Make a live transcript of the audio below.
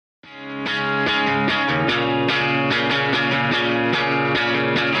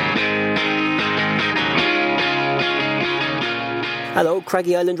Hello,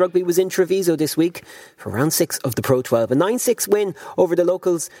 Craggy Island Rugby was in Treviso this week for round 6 of the Pro 12. A 9-6 win over the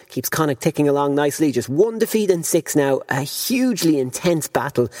locals keeps Connacht ticking along nicely. Just 1 defeat in 6 now. A hugely intense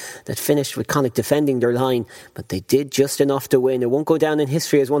battle that finished with Connacht defending their line, but they did just enough to win. It won't go down in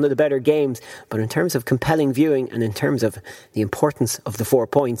history as one of the better games, but in terms of compelling viewing and in terms of the importance of the 4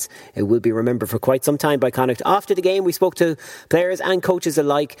 points, it will be remembered for quite some time by Connacht. After the game, we spoke to players and coaches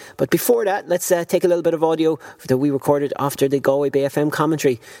alike, but before that, let's take a little bit of audio that we recorded after the Galway Bay FM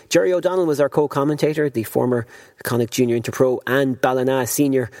commentary. Jerry O'Donnell was our co-commentator. The former Connacht Junior Interpro and Ballina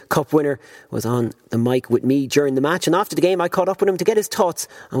Senior Cup winner was on the mic with me during the match, and after the game I caught up with him to get his thoughts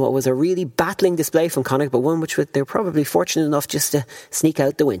on what was a really battling display from Connacht, but one which they were probably fortunate enough just to sneak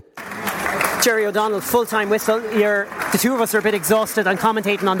out the win. Jerry O'Donnell, full-time whistle. The two of us are a bit exhausted on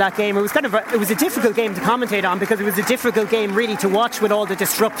commentating on that game. It was a difficult game to commentate on because it was a difficult game really to watch with all the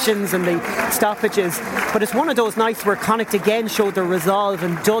disruptions and the stoppages. But it's one of those nights where Connacht again showed their resolve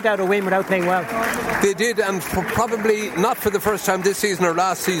and dug out a win without playing well. They did, and probably not for the first time this season or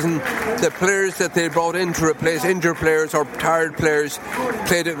last season, the players that they brought in to replace injured players or tired players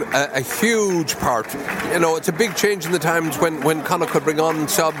played a huge part. You know, it's a big change in the times when Connacht could bring on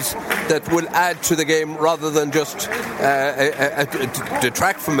subs that will add to the game rather than just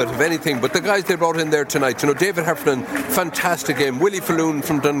detract from it, if anything. But the guys they brought in there tonight, you know, David Heffernan, fantastic game. Willie Falloon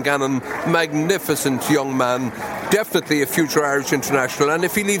from Dungannon, magnificent young man, definitely a future Irish international. And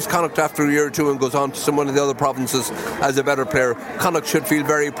if he leaves Connacht after a year or two and goes on to some one of the other provinces as a better player, Connacht should feel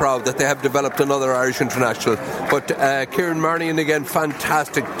very proud that they have developed another Irish international. But Kieran Marnion again,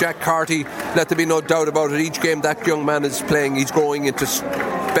 fantastic. Jack Carty, let there be no doubt about it. Each game that young man is playing, he's growing into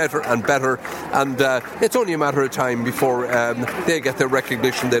better and better, and it's only a matter of time before they get the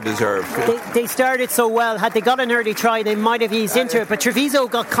recognition they deserve. They started so well. Had they got an early try, they might have eased into it, but Treviso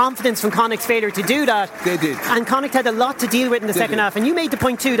got confidence from Connacht's failure to do that. They did. And Connacht had a lot to deal with in the second half, and you made the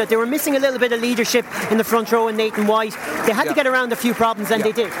point too that they were missing a little bit of leadership in the front row and Nathan White. They had to get around a few problems, and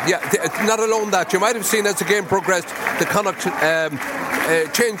they did. Not alone that. You might have seen as the game progressed, the Connacht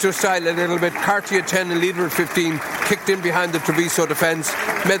changed their style a little bit. Carty at 10 and Leader at 15 kicked in behind the Treviso defence,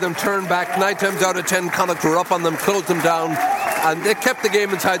 made them turn back. 9 times out of 10 Connacht were up on them, closed them down, and they kept the game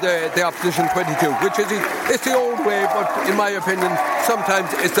inside the opposition 22, which is it's the old way, but in my opinion sometimes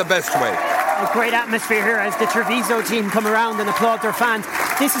it's the best way. A great atmosphere here as the Treviso team come around and applaud their fans.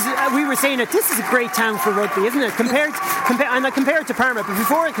 We were saying this is a great town for rugby, isn't it? And I compare it to Parma, but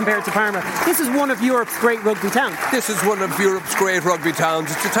before I compare it to Parma, this is one of Europe's great rugby towns. This is one of Europe's great rugby towns.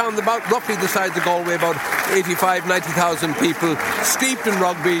 It's a town about roughly the size of Galway, about 85,000-90,000 people, steeped in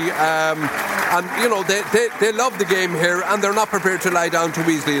rugby, and you know they love the game here, and they're not prepared to lie down too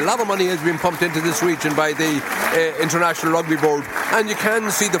easily. A lot of money has been pumped into this region by the International Rugby Board, and you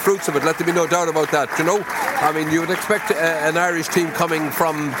can see the fruits of it. Let there be no doubt about that. You know, I mean, you would expect an Irish team coming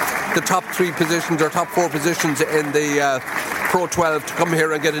from the top 3 positions or top 4 positions in the Pro 12 to come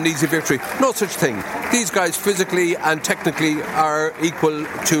here and get an easy victory. No such thing. These guys physically and technically are equal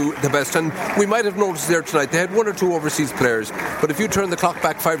to the best, and we might have noticed there tonight they had 1 or 2 overseas players, but if you turn the clock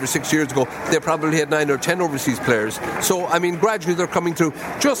back 5 or 6 years ago, they probably had 9 or 10 overseas players. So I mean, gradually they're coming through,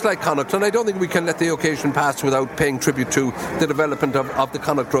 just like Connacht, and I don't think we can let the occasion pass without paying tribute to the development of the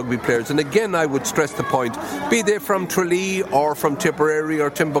Connacht rugby players. And again, I would stress the point, be they from Tralee or from Tipperary or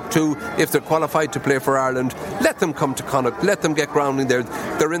Timbuktu, if they're qualified to play for Ireland, let them come to Connacht, let them get grounding there.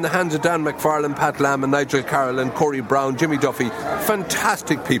 They're in the hands of Dan McFarlane, Pat Lamb and Nigel Carroll and Corey Brown, Jimmy Duffy,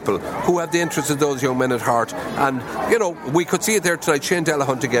 fantastic people who have the interests of those young men at heart. And you know, we could see it there tonight. Shane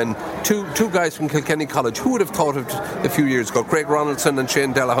Delahunt again, two guys from Kilkenny College. Who would have thought of a few years ago, Craig Ronaldson and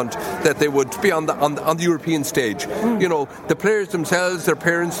Shane Delahunt, that they would be on the European stage? You know, the players themselves, their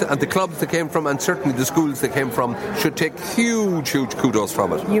parents and the clubs they came from, and certainly the schools they came from, should take huge kudos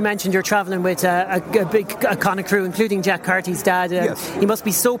from it. You mentioned you're travelling with a big Connacht crew, including Jack Carty's dad. Yes. He must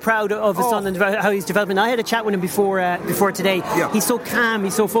be so proud of his son and how he's developing. I had a chat with him before today. Yeah. He's so calm,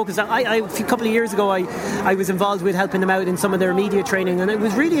 he's so focused. A couple of years ago I was involved with helping them out in some of their media training, and it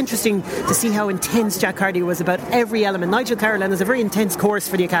was really interesting to see how intense Jack Carty was about every element. Nigel Carroll has a very intense course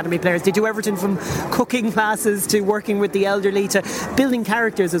for the academy players. They do everything from cooking classes to working with the elderly to building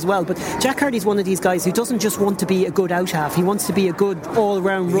characters as well. But Jack Carty's one of these guys who doesn't just want to be a good out-half. He wants to be a good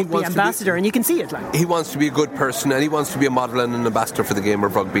all-round rugby ambassador, and you can see it. He wants to be a good person, and he wants to be a model and an ambassador for the game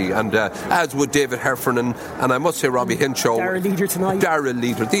of rugby, and as would David Heffernan, and I must say Robbie Hinshaw, Darragh Leader tonight. Darragh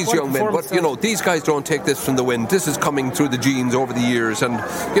Leader, these young men, but these guys don't take this from the wind. This is coming through the genes over the years, and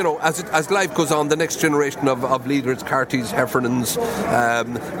as life goes on, the next generation of leaders, Cartys, Heffernans,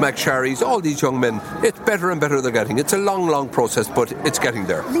 McSharrys, all these young men, it's better and better they're getting. It's a long process, but it's getting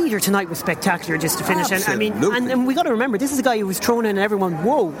there. Leader tonight was spectacular, just to finish. Absolutely. And we got to remember, this is a guy who was thrown in and everyone,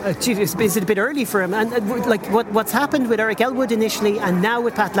 whoa, is it a bit early for him? And what's happened with Eric Elwood initially and now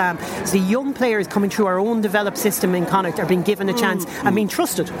with Pat Lam, is the young players coming through our own developed system in Connacht are being given a chance and being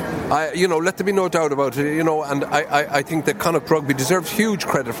trusted. Let there be no doubt about it, and I think that Connacht Rugby deserves huge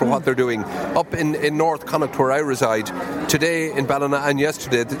credit for what they're doing. Up in North Connacht, where I reside, today in Ballina and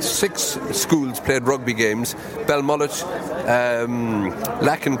yesterday, 6 schools played rugby games: Belmullet,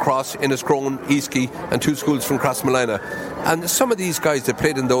 Lacken-Cross, Inniscrone, Eastkey, and 2 schools from Crossmolina. And some of these guys that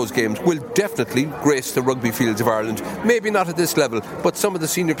played in those games will definitely grace the rugby fields of Ireland. Maybe not at this level, but some of the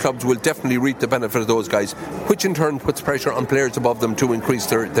senior clubs will definitely reap the benefit of those guys, which in turn puts pressure on players above them to increase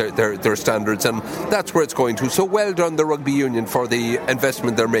their standards, and that's where it's going to. So well done the Rugby Union for the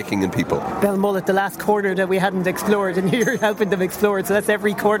investment they're making in people. Belmullet, the last corner that we hadn't explored, and you're helping them explore it. So that's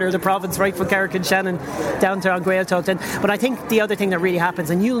every corner of the province, right from Carrick and Shannon down to Gaeltacht. But I think the other thing that really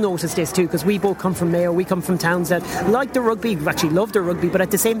happens, and you'll notice this too, because we both come from Mayo, we come from towns that like the rugby, actually loved the rugby, but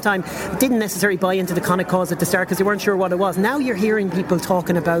at the same time didn't necessarily buy into the Connacht cause at the start because they weren't sure what it was. Now you're hearing people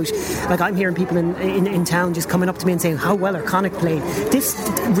talking about, like I'm hearing people in town just coming up to me and saying how well are Connacht playing. This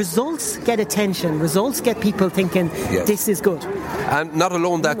results get attention, results get people thinking this is good. And not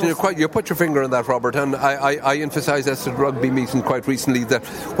alone that, you put your finger on that, Robert, and I emphasised this at rugby meeting quite recently, that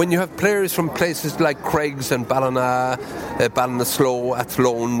when you have players from places like Craigs and Ballina, Ballinasloe,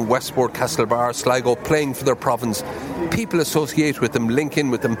 Athlone, Westport, Castlebar, Sligo playing for their province, people associate with them, link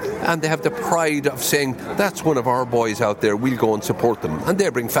in with them, and they have the pride of saying that's one of our boys out there, we'll go and support them, and they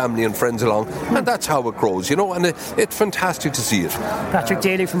bring family and friends along, and that's how it grows, and it's fantastic to see it. Patrick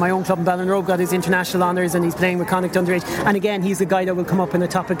Daly from my own club in Ballinrobe got his international honours and he's playing with Connacht underage, and again he's the guy that will come up in the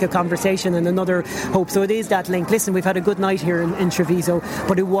topic of conversation and another hope. So it is that link. Listen, we've had a good night here in Treviso,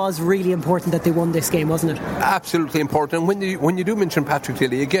 but it was really important that they won this game, wasn't it? Absolutely important. And when you do mention Patrick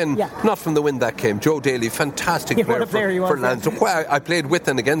Daly, again, not from the wind that came, Joe Daly, fantastic player for Lansdowne. Well, I played with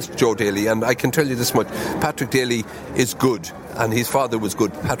and against Joe Daly, and I can tell you this much, Patrick Daly is good, and his father was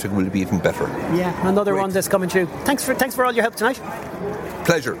good. Patrick will be even better. Yeah, another one that's coming through. Thanks for all your help tonight.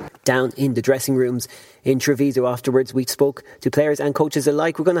 Pleasure. Down in the dressing rooms in Treviso afterwards, we spoke to players and coaches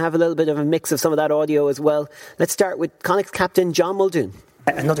alike. We're going to have a little bit of a mix of some of that audio as well. Let's start with Connacht's captain John Muldoon.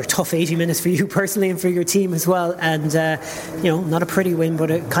 Another tough 80 minutes for you personally and for your team as well, and not a pretty win,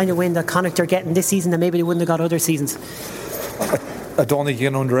 but a kind of win that Connacht are getting this season that maybe they wouldn't have got other seasons. I don't think you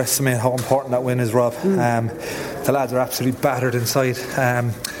can underestimate how important that win is, Rob. The lads are absolutely battered inside.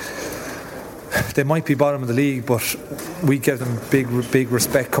 They might be bottom of the league, but we give them big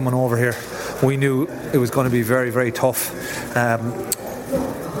respect coming over here. We knew it was going to be very, very tough.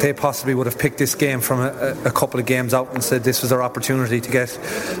 They possibly would have picked this game from a couple of games out and said this was their opportunity to get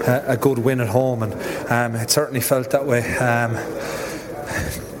a good win at home, and it certainly felt that way.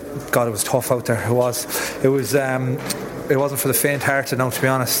 God, it was tough out there. It wasn't for the faint-hearted now, to be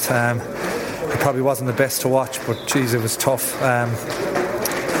honest. It probably wasn't the best to watch, but geez, it was tough.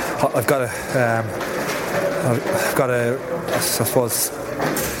 I've got to, I suppose,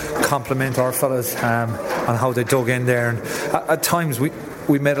 compliment our fellas on how they dug in there, and at times we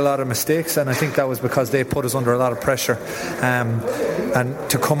made a lot of mistakes, and I think that was because they put us under a lot of pressure, and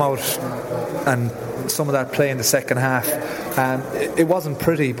to come out and some of that play in the second half, it wasn't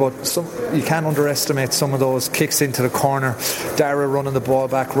pretty, but you can't underestimate some of those kicks into the corner, Darragh running the ball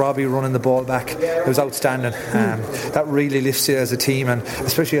back, Robbie running the ball back. It was outstanding. That really lifts you as a team, and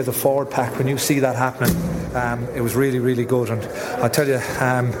especially as a forward pack when you see that happening. It was really, really good, and I tell you,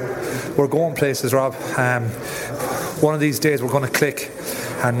 we're going places, Rob. One of these days we're going to click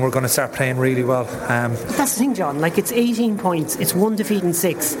and we're going to start playing really well. But that's the thing, John, like it's 18 points, it's 1 defeat and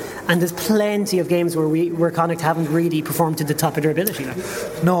 6, and there's plenty of games where Connacht haven't really performed to the top of their ability.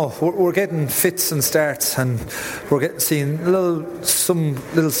 No, we're getting fits and starts, and we're seeing some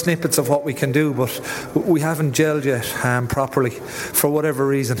little snippets of what we can do, but we haven't gelled yet properly for whatever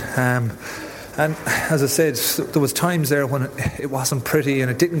reason. And as I said, there was times there when it wasn't pretty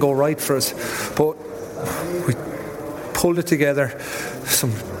and it didn't go right for us, but we pulled it together.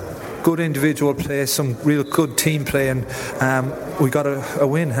 Some good individual play, some real good team play, and we got a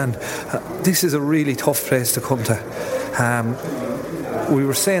win. And this is a really tough place to come to. We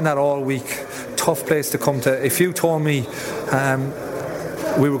were saying that all week. Tough place to come to. If you told me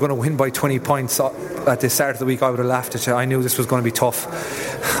we were going to win by 20 points at the start of the week, I would have laughed at you. I knew this was going to be tough.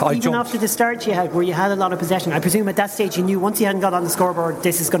 Even after the start you had, where you had a lot of possession, I presume at that stage you knew once you hadn't got on the scoreboard,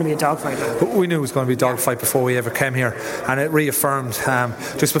 this is going to be a dogfight. We knew it was going to be a dogfight before we ever came here, and it reaffirmed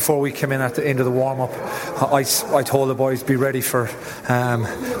just before we came in at the end of the warm-up. I told the boys, be ready for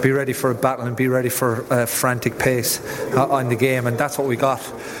a battle and be ready for a frantic pace on the game, and that's what we got.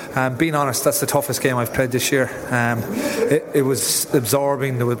 Being honest, that's the toughest game I've played this year. It was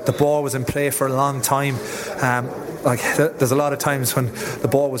absorbing. The ball was in play for a long time. There's a lot of times when the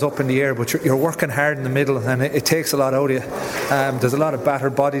ball was up in the air, but you're working hard in the middle, and it takes a lot out of you. There's a lot of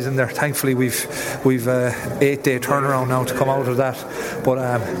battered bodies in there. Thankfully, we've 8-day turnaround now to come out of that. But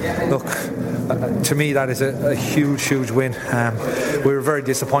look, to me, that is a huge win. We were very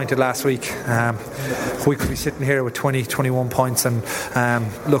disappointed last week. We could be sitting here with 21 points, and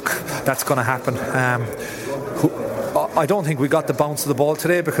look, that's going to happen. I don't think we got the bounce of the ball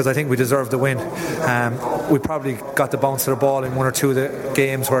today, because I think we deserved the win. We probably got the bounce of the ball in one or two of the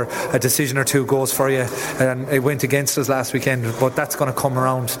games where a decision or two goes for you, and it went against us last weekend, but that's going to come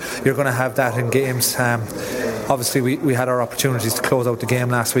around. You're going to have that in games. Obviously we had our opportunities to close out the game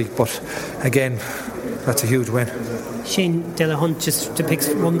last week, but again, that's a huge win. Shane Delahunt, just to pick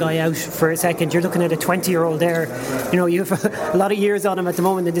one guy out for a second, you're looking at a 20-year-old there. You know, you have a lot of years on him at the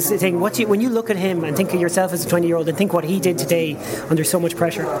moment in this thing. When you look at him and think of yourself as a 20-year-old and think what he did today under so much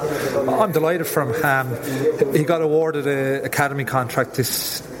pressure. I'm delighted for him. He got awarded an academy contract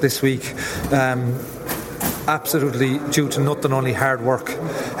this week. Absolutely due to nothing, only hard work.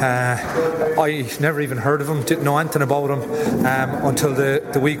 I never even heard of him, didn't know anything about him until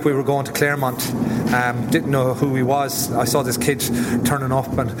the week we were going to Claremont. Didn't know who he was. I saw this kid turning up,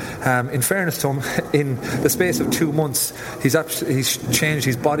 and in fairness to him, in the space of 2 months, he's changed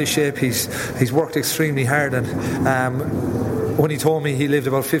his body shape. He's worked extremely hard, and when he told me he lived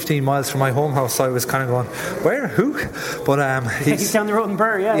about 15 miles from my home house, I was kind of going, where? Who? But he's down the road in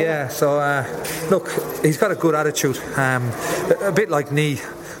Burr, yeah. Yeah, so look, he's got a good attitude, a bit like Nee.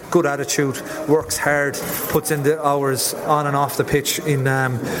 Good attitude, works hard, puts in the hours on and off the pitch in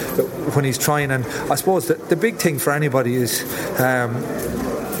when he's trying. And I suppose the big thing for anybody is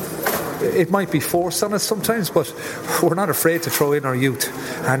it might be forced on us sometimes, but we're not afraid to throw in our youth.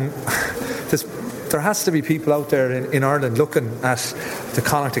 And there has to be people out there in Ireland looking at the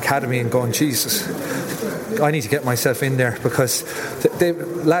Connacht Academy and going, Jesus, I need to get myself in there, because the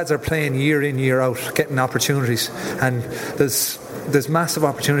lads are playing year in, year out, getting opportunities, and there's massive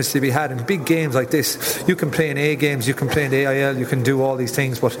opportunities to be had in big games like this. You can play in A games, you can play in the AIL, you can do all these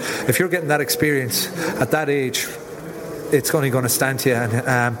things, but if you're getting that experience at that age, it's only going to stand to you.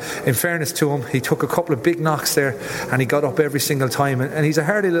 And in fairness to him, he took a couple of big knocks there, and he got up every single time, and he's a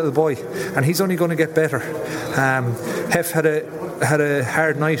hardy little boy, and he's only going to get better. Hef had a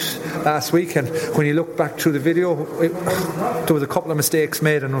hard night last week, and when you look back through the video, there was a couple of mistakes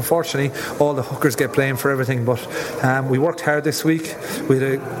made, and unfortunately all the hookers get blamed for everything. But we worked hard this week. We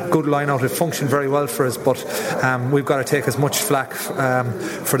had a good line out. It functioned very well for us, but we've got to take as much flack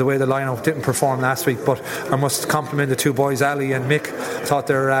for the way the line out didn't perform last week. But I must compliment the two boys, Ali and Mick. Thought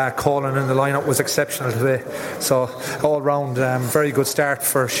their calling in the line-up was exceptional today. So all round, very good start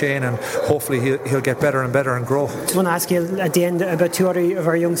for Shane, and hopefully he'll get better and better and grow. I just want to ask you at the end about two other of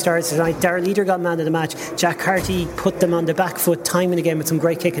our young stars tonight. Darrell Leader got man of the match. Jack Carty put them on the back foot time and again with some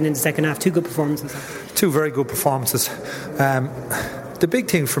great kicking in the second half. Two good performances. Two very good performances. The big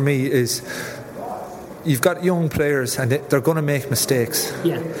thing for me is you've got young players, and they're going to make mistakes.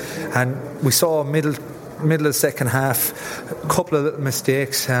 Yeah. And we saw middle of the second half a couple of little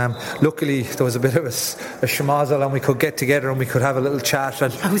mistakes. Luckily there was a bit of a schmozzle, and we could get together and we could have a little chat.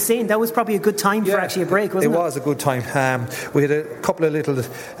 And I was saying that was probably a good time for actually a break, wasn't it? It was a good time. We had a couple of little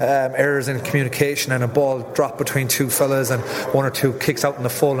errors in communication, and a ball dropped between two fellas, and one or two kicks out in the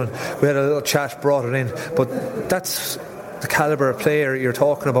full, and we had a little chat, brought it in. But that's the calibre of player you're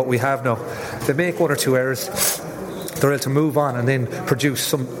talking about we have now. They make one or two errors, they're able to move on and then produce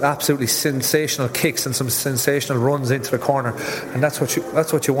some absolutely sensational kicks and some sensational runs into the corner, and that's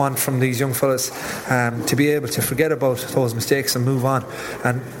what you want from these young fellas, to be able to forget about those mistakes and move on.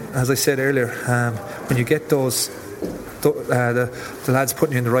 And as I said earlier, when you get those the lads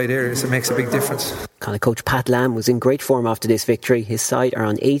putting you in the right areas, it makes a big difference. Connacht coach Pat Lam was in great form after this victory. His side are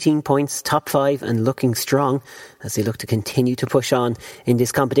on 18 points, top 5, and looking strong as they look to continue to push on in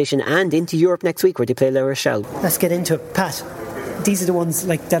this competition and into Europe next week, where they play La Rochelle. Let's get into it. Pat, these are the ones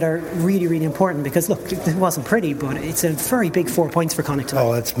like that are really, really important, because look, it wasn't pretty, but it's a very big 4 points for Connacht tonight.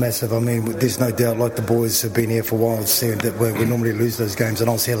 Oh, it's massive. I mean, there's no doubt, like the boys have been here for a while, saying that we normally lose those games, and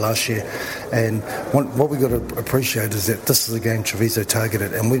I was here last year, and what we've got to appreciate is that this is a game Treviso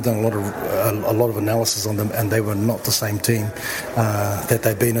targeted, and we've done a lot of analysis on them, and they were not the same team that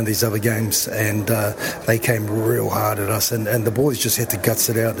they've been in these other games, and they came real hard at us, and the boys just had to guts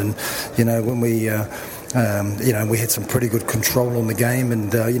it out. And when we we had some pretty good control on the game,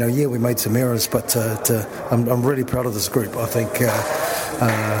 and we made some errors, but I'm really proud of this group. I think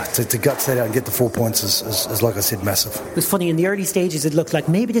to guts that out and get the 4 points is, like I said, massive. It was funny, in the early stages it looked like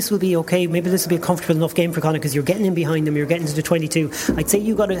maybe this will be okay, maybe this will be a comfortable enough game for Connacht, because you're getting in behind them, you're getting to the 22. I'd say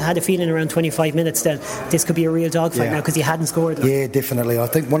you had a feeling around 25 minutes that this could be a real dogfight now, because you hadn't scored. Yeah, definitely. I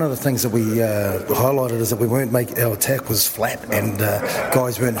think one of the things that we highlighted is that we weren't our attack was flat, and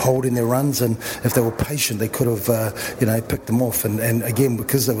guys weren't holding their runs, and if they were patient they could have picked them off, and again,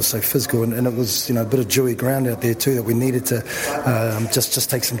 because they were so physical, and it was a bit of dewy ground out there too, that we needed to just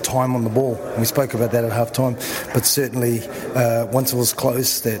take some time on the ball, and we spoke about that at half time. But certainly once it was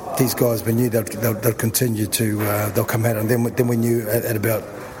close, that these guys, we knew they'll continue to they'll come out, and then we knew at about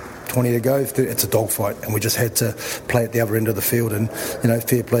 20 to go, it's a dogfight, and we just had to play at the other end of the field. And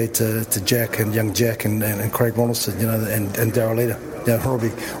fair play to Jack and young Jack and Craig Ronaldson, and Darryl Eder.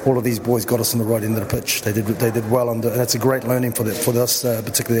 Robbie, all of these boys got us on the right end of the pitch. They did well and that's a great learning for us,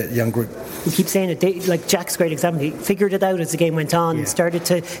 particularly that young group. You keep saying it, like Jack's a great example. He figured it out as the game went on and started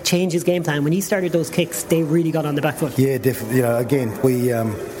to change his game plan. When he started those kicks, they really got on the back foot. Yeah, definitely. Again,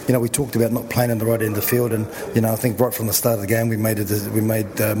 we talked about not playing in the right end of the field, and I think right from the start of the game we made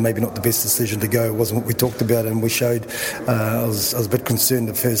maybe not the best decision to go. It wasn't what we talked about, and we showed. I was a bit concerned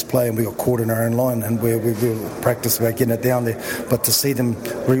the first play, and we got caught in our own line, and we practiced about getting it down there. But to see them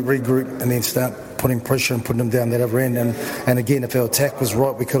regroup and then start putting pressure and putting them down that other end, and again, if our attack was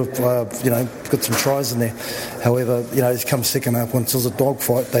right, we could have got some tries in there. However, it comes second half, once it was a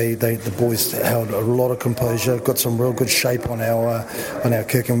dogfight, the boys held a lot of composure, got some real good shape on our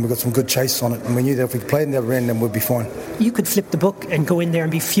kick, and we got some good chase on it, and we knew that if we played in the other end, then we'd be fine. You could flip the book and go in there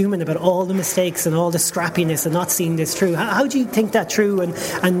and be fuming about all the mistakes and all the scrappiness and not seeing this through. How do you think that through,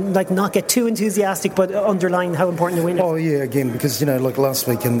 and like not get too enthusiastic, but underline how important the win is? Oh yeah, again, because like last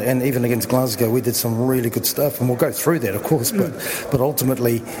week and even against Glasgow, we did some really good stuff, and we'll go through that, of course, but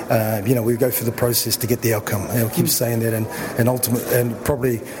ultimately we go through the process to get the outcome. I keep saying that, and ultimately, and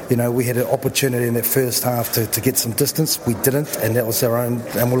probably we had an opportunity in that first half to get some distance. We didn't, and that was our own,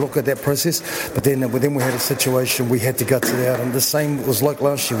 and we'll look at that process. But then we had a situation we had to gut it out, and the same was like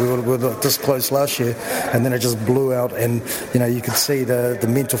last year. We were this close last year, and then it just blew out, and you could see the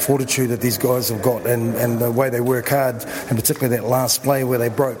mental fortitude that these guys have got, and the way they work hard, and particularly that last play where they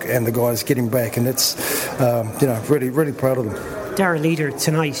broke and the guys getting back, and it's really, really proud of them. Darryl Eder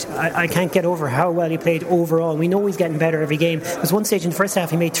tonight, I can't get over how well he played overall. We know he's getting better every game. There was one stage in the first half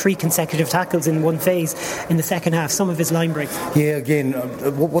he made 3 consecutive tackles in one phase. In the second half, some of his line breaks. Yeah, again,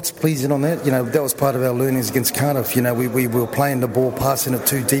 what's pleasing on that, that was part of our learnings against Cardiff. We were playing the ball, passing it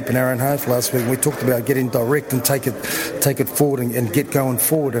too deep in our own half last week. We talked about getting direct and take it forward and get going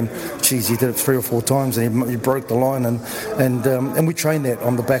forward. And geez, he did it 3 or 4 times, and he broke the line. And we trained that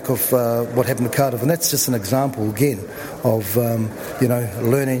on the back of what happened to Cardiff. And that's just an example again of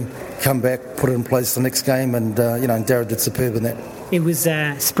learning, come back, put it in place the next game, and Darryl did superb in that. It was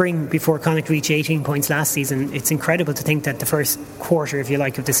spring before Connacht reached 18 points last season. It's incredible to think that the first quarter, if you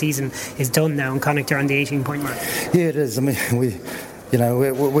like, of the season is done now, and Connacht are on the 18-point mark. Yeah, it is. I mean,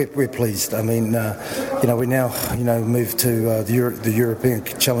 we're pleased. I mean, we now move to the European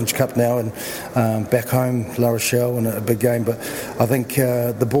Challenge Cup now, and back home, La Rochelle, and a big game. But I think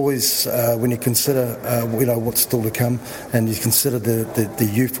the boys, when you consider what's still to come, and you consider the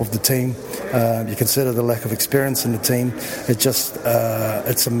youth of the team, you consider the lack of experience in the team,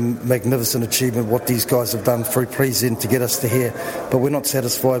 it's a magnificent achievement what these guys have done. Very pleasing to get us to here, but we're not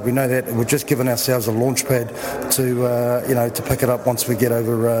satisfied. We know that, and we've just given ourselves a launch pad to pick it up once we get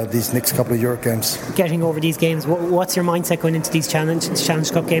over these next couple of Euro games. Getting over these games, what's your mindset going into these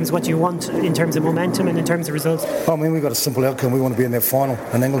Challenge Cup games? What do you want in terms of momentum and in terms of results? I mean, we've got a simple outcome. We want to be in that final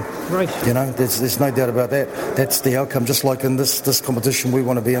in England. Right. There's no doubt about that. That's the outcome. Just like in this competition, we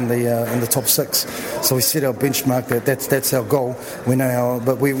want to be in the top 6. So we set our benchmark. That's our goal. We know how,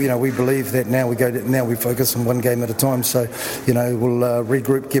 but we believe that now we focus on one game at a time. So we'll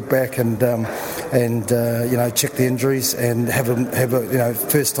regroup, get back, and check the injuries, and have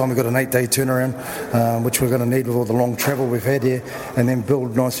first time we got an 8-day turnaround, which we're going to need with all the long travel we've had here, and then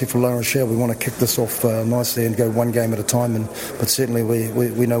build nicely for La Rochelle. We want to kick this off nicely and go one game at a time, but certainly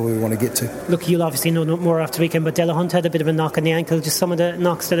we know where we want to get to. Look, you'll obviously know more after the weekend, but Delahunt had a bit of a knock on the ankle, just some of the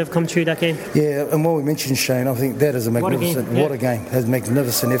knocks that have come through that game. Yeah, and what we mentioned, Shane, I think that is a magnificent, what a game. That's a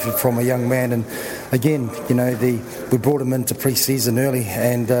magnificent effort from a young man, and again, we brought him into pre-season early,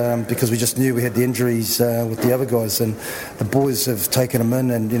 and because we just knew we had the injuries with the other guys, and the boys have taken him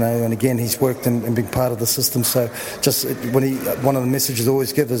in, and again he's worked and been part of the system. So just one of the messages I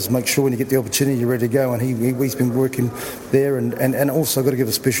always give is make sure when you get the opportunity you're ready to go, and he's been working there, and also got to give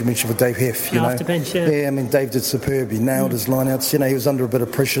a special mention for Dave Heff. Off the bench, I mean Dave did superb. He nailed his lineouts. He was under a bit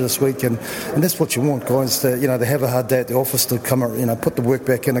of pressure this week, and that's what you want, guys. To they have a hard day at the office to come, put the work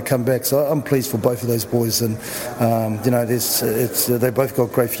back in and come back. So I'm pleased for both of those boys, and they both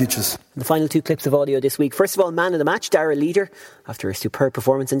got great futures. The final two clips of audio this week. First of all, man of the match, Darragh Leader, after a superb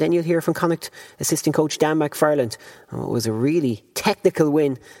performance. And then you'll hear from Connacht assistant coach Dan McFarland. It was a really technical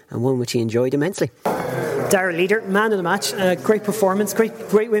win and one which he enjoyed immensely. Darragh Leader, man of the match, great performance,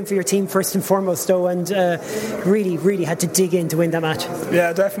 great win for your team first and foremost though, and really had to dig in to win that match.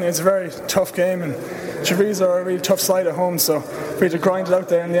 Yeah, definitely, it's a very tough game, and Treviso are a really tough side at home, so we had to grind it out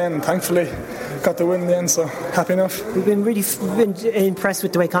there in the end, and thankfully got the win in the end, so happy enough. We've been really impressed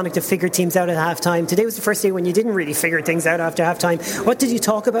with the way Connacht have figured teams out at half-time. Today was the first day when you didn't really figure things out after half-time. What did you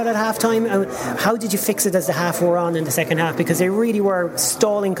talk about at half-time, and how did you fix it as the half wore on in the second half, because they really were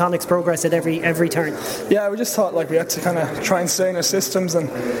stalling Connacht's progress at every turn? Yeah, we just thought we had to kind of try and stay in our systems, and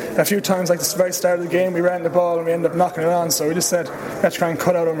a few times, at the very start of the game, we ran the ball and we ended up knocking it on, so we just said we had to try and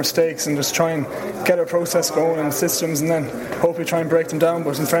cut out our mistakes and just try and get our process going and systems, and then hopefully try and break them down.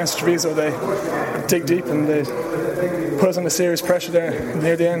 But in France, Treviso, they dig deep and they put us under serious pressure there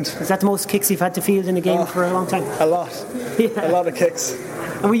near the end. Is that the most kicks you've had to field in a game for a long time? A lot. Yeah. A lot of kicks.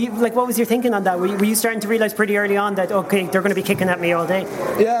 And were you, what was your thinking on that? Were you starting to realise pretty early on that, okay, they're going to be kicking at me all day?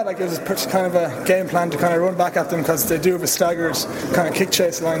 Yeah, it was kind of a game plan to kind of run back at them, because they do have a staggered kind of kick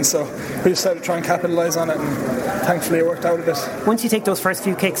chase line, so we decided to try and capitalise on it, and thankfully it worked out a bit. Once you take those first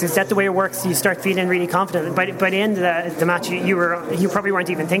few kicks, is that the way it works? You start feeling really confident. By the end of the match, you probably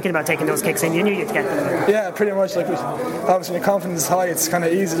weren't even thinking about taking those kicks in. You knew you'd get them. Yeah, pretty much. Obviously when your confidence is high, it's kind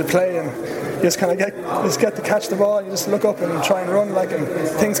of easy to play, and you just kind of get to catch the ball, and you just look up and try and run,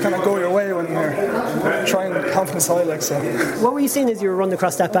 and things kind of go your way when you're trying confidence high, so. What were you seeing as you were running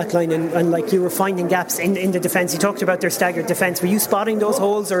across that back line and you were finding gaps in the defence? You talked about their staggered defence. Were you spotting those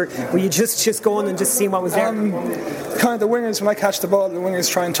holes, or were you just going and just seeing what was there? Kind of the wingers, when I catch the ball, the wingers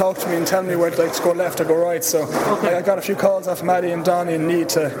try and talk to me and tell me where to go left or go right, so I got a few calls off Maddie and Donnie and need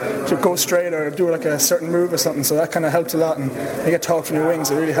to go straight or do a certain move or something, so that kind of helped a lot, and you get talk from your wings,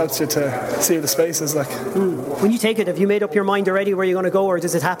 it really helps you to see the spaces. When you take it, have you made up your mind already where you're going to go, or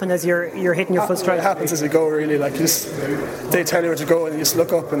does it happen as you're hitting your full stride? It happens as you go, really. They tell you where to go, and you just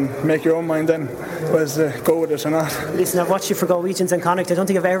look up and make your own mind then whether to go with it or not. Listen, I've watched you for Galwegians and Connacht. I don't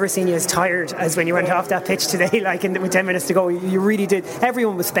think I've ever seen you as tired as when you went off that pitch today, with 10 minutes to go. You really did.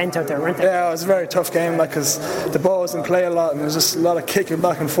 Everyone was spent out there, weren't they? Yeah, it was a very tough game, because the ball was in play a lot, and there was just a lot of kicking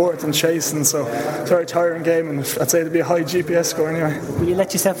back and forth and chasing, so it's a very tiring game, and I'd say it'd be a high GPS score anyway. Will you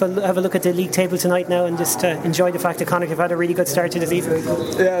let yourself have a look at the league table tonight now and just enjoy the fact that Connacht have had a really good start to the season?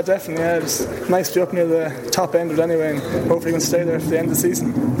 Yeah, definitely. Yeah, it's nice to be up near the top end of it anyway, and hopefully we can stay there for the end of the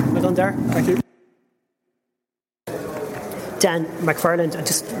season. Well done, Dar. Thank you. Dan McFarland,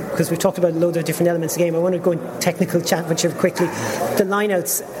 just because we've talked about loads of different elements of the game, I want to go in technical chat with you quickly. The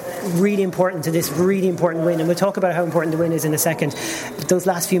lineouts, really important to this really important win, and we'll talk about how important the win is in a second. Those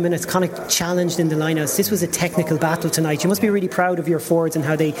last few minutes, Connacht challenged in the lineouts. This was a technical battle tonight. You must be really proud of your forwards and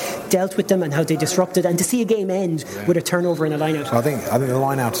how they dealt with them and how they disrupted, and to see a game end with a turnover in a lineout. I think the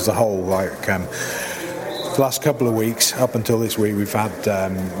lineout as a whole, the last couple of weeks up until this week, we've had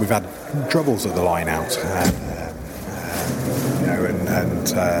troubles at the lineout.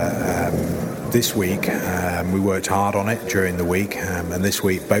 This week we worked hard on it during the week, and this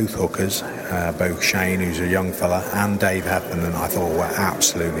week both hookers, both Shane, who's a young fella, and Dave Heffernan, I thought were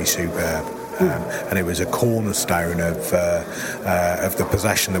absolutely superb. And it was a cornerstone of the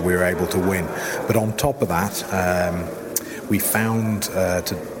possession that we were able to win. But on top of that, we found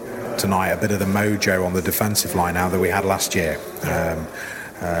tonight a bit of the mojo on the defensive line now that we had last year.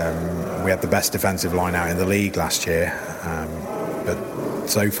 We had the best defensive line out in the league last year, but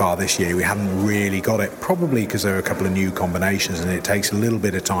so far this year we haven't really got it, probably because there are a couple of new combinations and it takes a little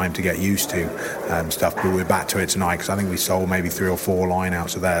bit of time to get used to stuff, but we're back to it tonight, because I think we sold maybe 3 or 4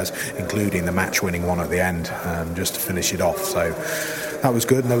 line-outs of theirs, including the match-winning one at the end, just to finish it off. So that was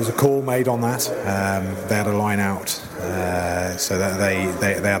good, and there was a call made on that. They had a line out, so that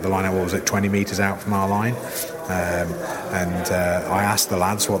they had the line out, 20 metres out from our line. I asked the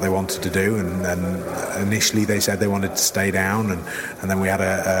lads what they wanted to do, and initially they said they wanted to stay down, and then we had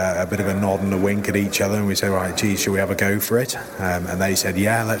a bit of a nod and a wink at each other, and we said, right, geez, shall we have a go for it? And they said,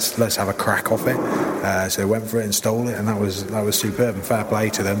 yeah, let's have a crack off it. So they went for it and stole it, and that was superb, and fair play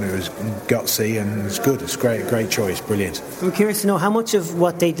to them. It was gutsy and it was good. It's great choice, brilliant. I'm curious to know how much of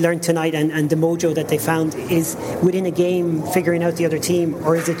what they'd learned tonight and the mojo that they found is within a game figuring out the other team,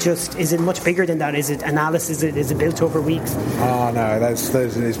 or is it much bigger than that? Is it analysis? Is it built over weeks? Oh no, it's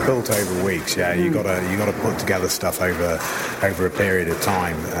built over weeks. Yeah, you got to put together stuff over a period of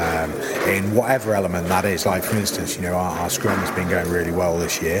time in whatever element that is. Like for instance, our scrum has been going really well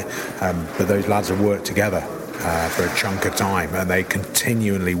this year, but those lads have worked together for a chunk of time, and they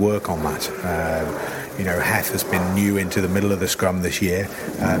continually work on that. Heth has been new into the middle of the scrum this year.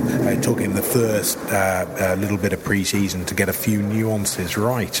 It took him the first little bit of pre-season to get a few nuances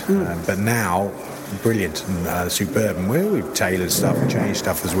right, but now brilliant and superb, and we've tailored stuff and changed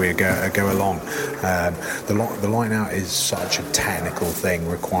stuff as we go along. The line out is such a technical thing,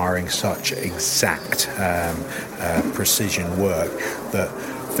 requiring such exact precision work that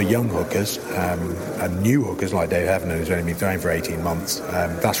for young hookers and new hookers like Dave Heaven, who's only been throwing for 18 months,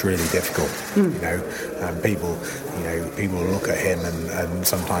 that's really difficult. People look at him and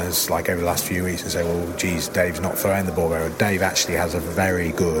sometimes, like over the last few weeks, and say, well, geez, Dave's not throwing the ball very well. Dave actually has a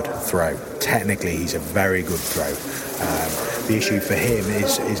very good throw. Technically, he's a very good throw. The issue for him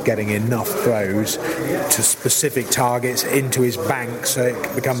is getting enough throws to specific targets into his bank so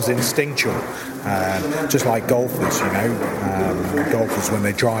it becomes instinctual. Just like golfers, golfers when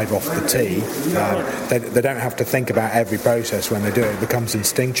they drive off the tee, they don't have to think about every process when they do it. It becomes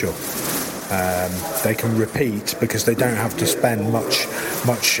instinctual. They can repeat because they don't have to spend much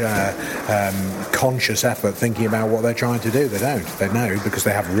conscious effort thinking about what they're trying to do. They don't. They know because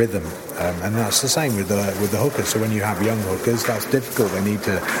they have rhythm, and that's the same with the hookers. So when you have young hookers, that's difficult. They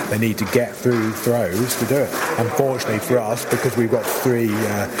need to get through throws to do it. Unfortunately for us, because we've got three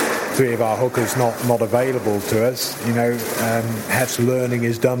of our hookers not available to us, Hef's learning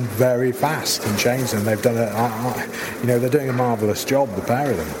is done very fast and changed, and they've done they're doing a marvellous job, the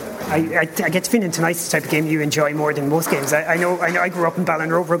pair of them. I get the feeling tonight's the type of game you enjoy more than most games. I know I grew up in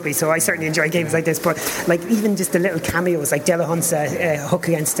Ballinrobe rugby, so I certainly enjoy games like this, but like even just the little cameos, like Della Hunt's hook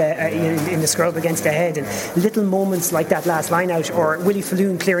against in the scrub against the head, and little moments like that last line out, or Willie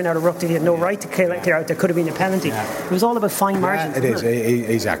Falloon clearing out a ruck that he had no right to clear out, there could have been a penalty. It was all about fine margins. It is.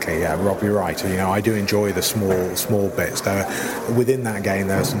 Exactly, yeah, Rob, you're right. I do enjoy the small bits. Within that game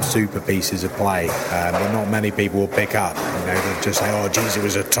there are some super pieces of play that not many people will pick up. They'll just say, oh geez, it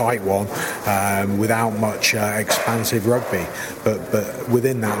was a tight one, without much expansive rugby, but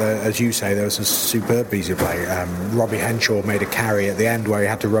within that, as you say, there was a superb piece of play. Robbie Henshaw made a carry at the end where he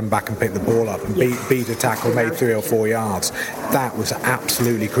had to run back and pick the ball up and beat a tackle made 3 or 4 yards. That was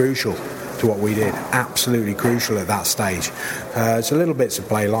absolutely crucial to what we did, absolutely crucial at that stage. So little bits of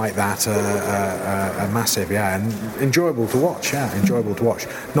play like that are massive, and enjoyable to watch.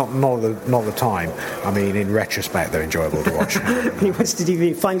 Not the time. I mean, in retrospect, they're enjoyable to watch. You watched the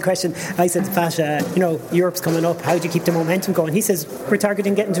TV. Final question. I said to Pat, Europe's coming up. How do you keep the momentum going? He says we're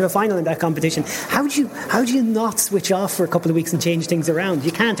targeting getting to a final in that competition. How do you not switch off for a couple of weeks and change things around?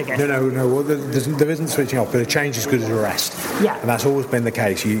 You can't again. No. Well, there isn't switching off, but a change is good as a rest. Yeah, and that's always been the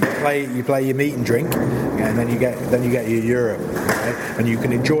case. You play your meat and drink, and then you get your Europe, right? And you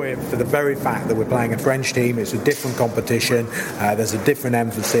can enjoy it for the very fact that we're playing a French team. It's a different competition. There's a different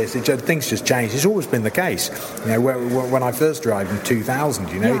emphasis. Things just change. It's always been the case. When I first arrived in 2000,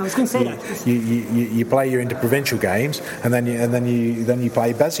 I was going to say that. You play your interprovincial games, and then you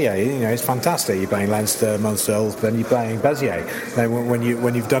play Bezier. It's fantastic. You're playing Leinster, Munster, then you're playing Bezier. Then when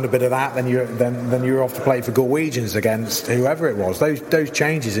you've done a bit of that, then you're off to play for Galwegians against whoever it was. Those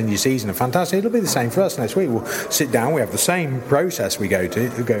changes in your season are fantastic. It'll be the same for us next week. We'll sit down. We have the same process we go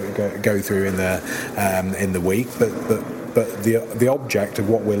through in the week, but the object of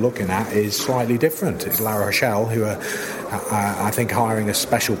what we're looking at is slightly different. It's La Rochelle, who are, I think, hiring a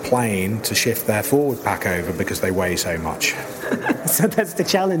special plane to shift their forward pack over because they weigh so much. So that's the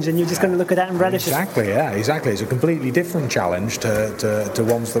challenge, and you're just going to look at that and relish it. Exactly. It's a completely different challenge to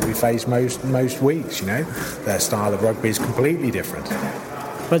ones that we face most weeks. Their style of rugby is completely different.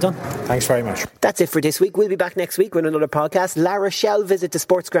 Well done. Thanks very much. That's it for this week. We'll be back next week with another podcast. La Rochelle visit the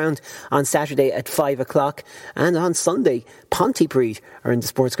Sports Ground on Saturday at 5:00, and on Sunday, Pontypridd are in the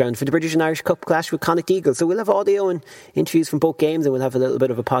Sports Ground for the British and Irish Cup clash with Connacht Eagles. So we'll have audio and interviews from both games, and we'll have a little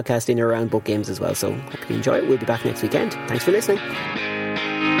bit of a podcast in and around both games as well. So hope you enjoy it. We'll be back next weekend. Thanks for listening.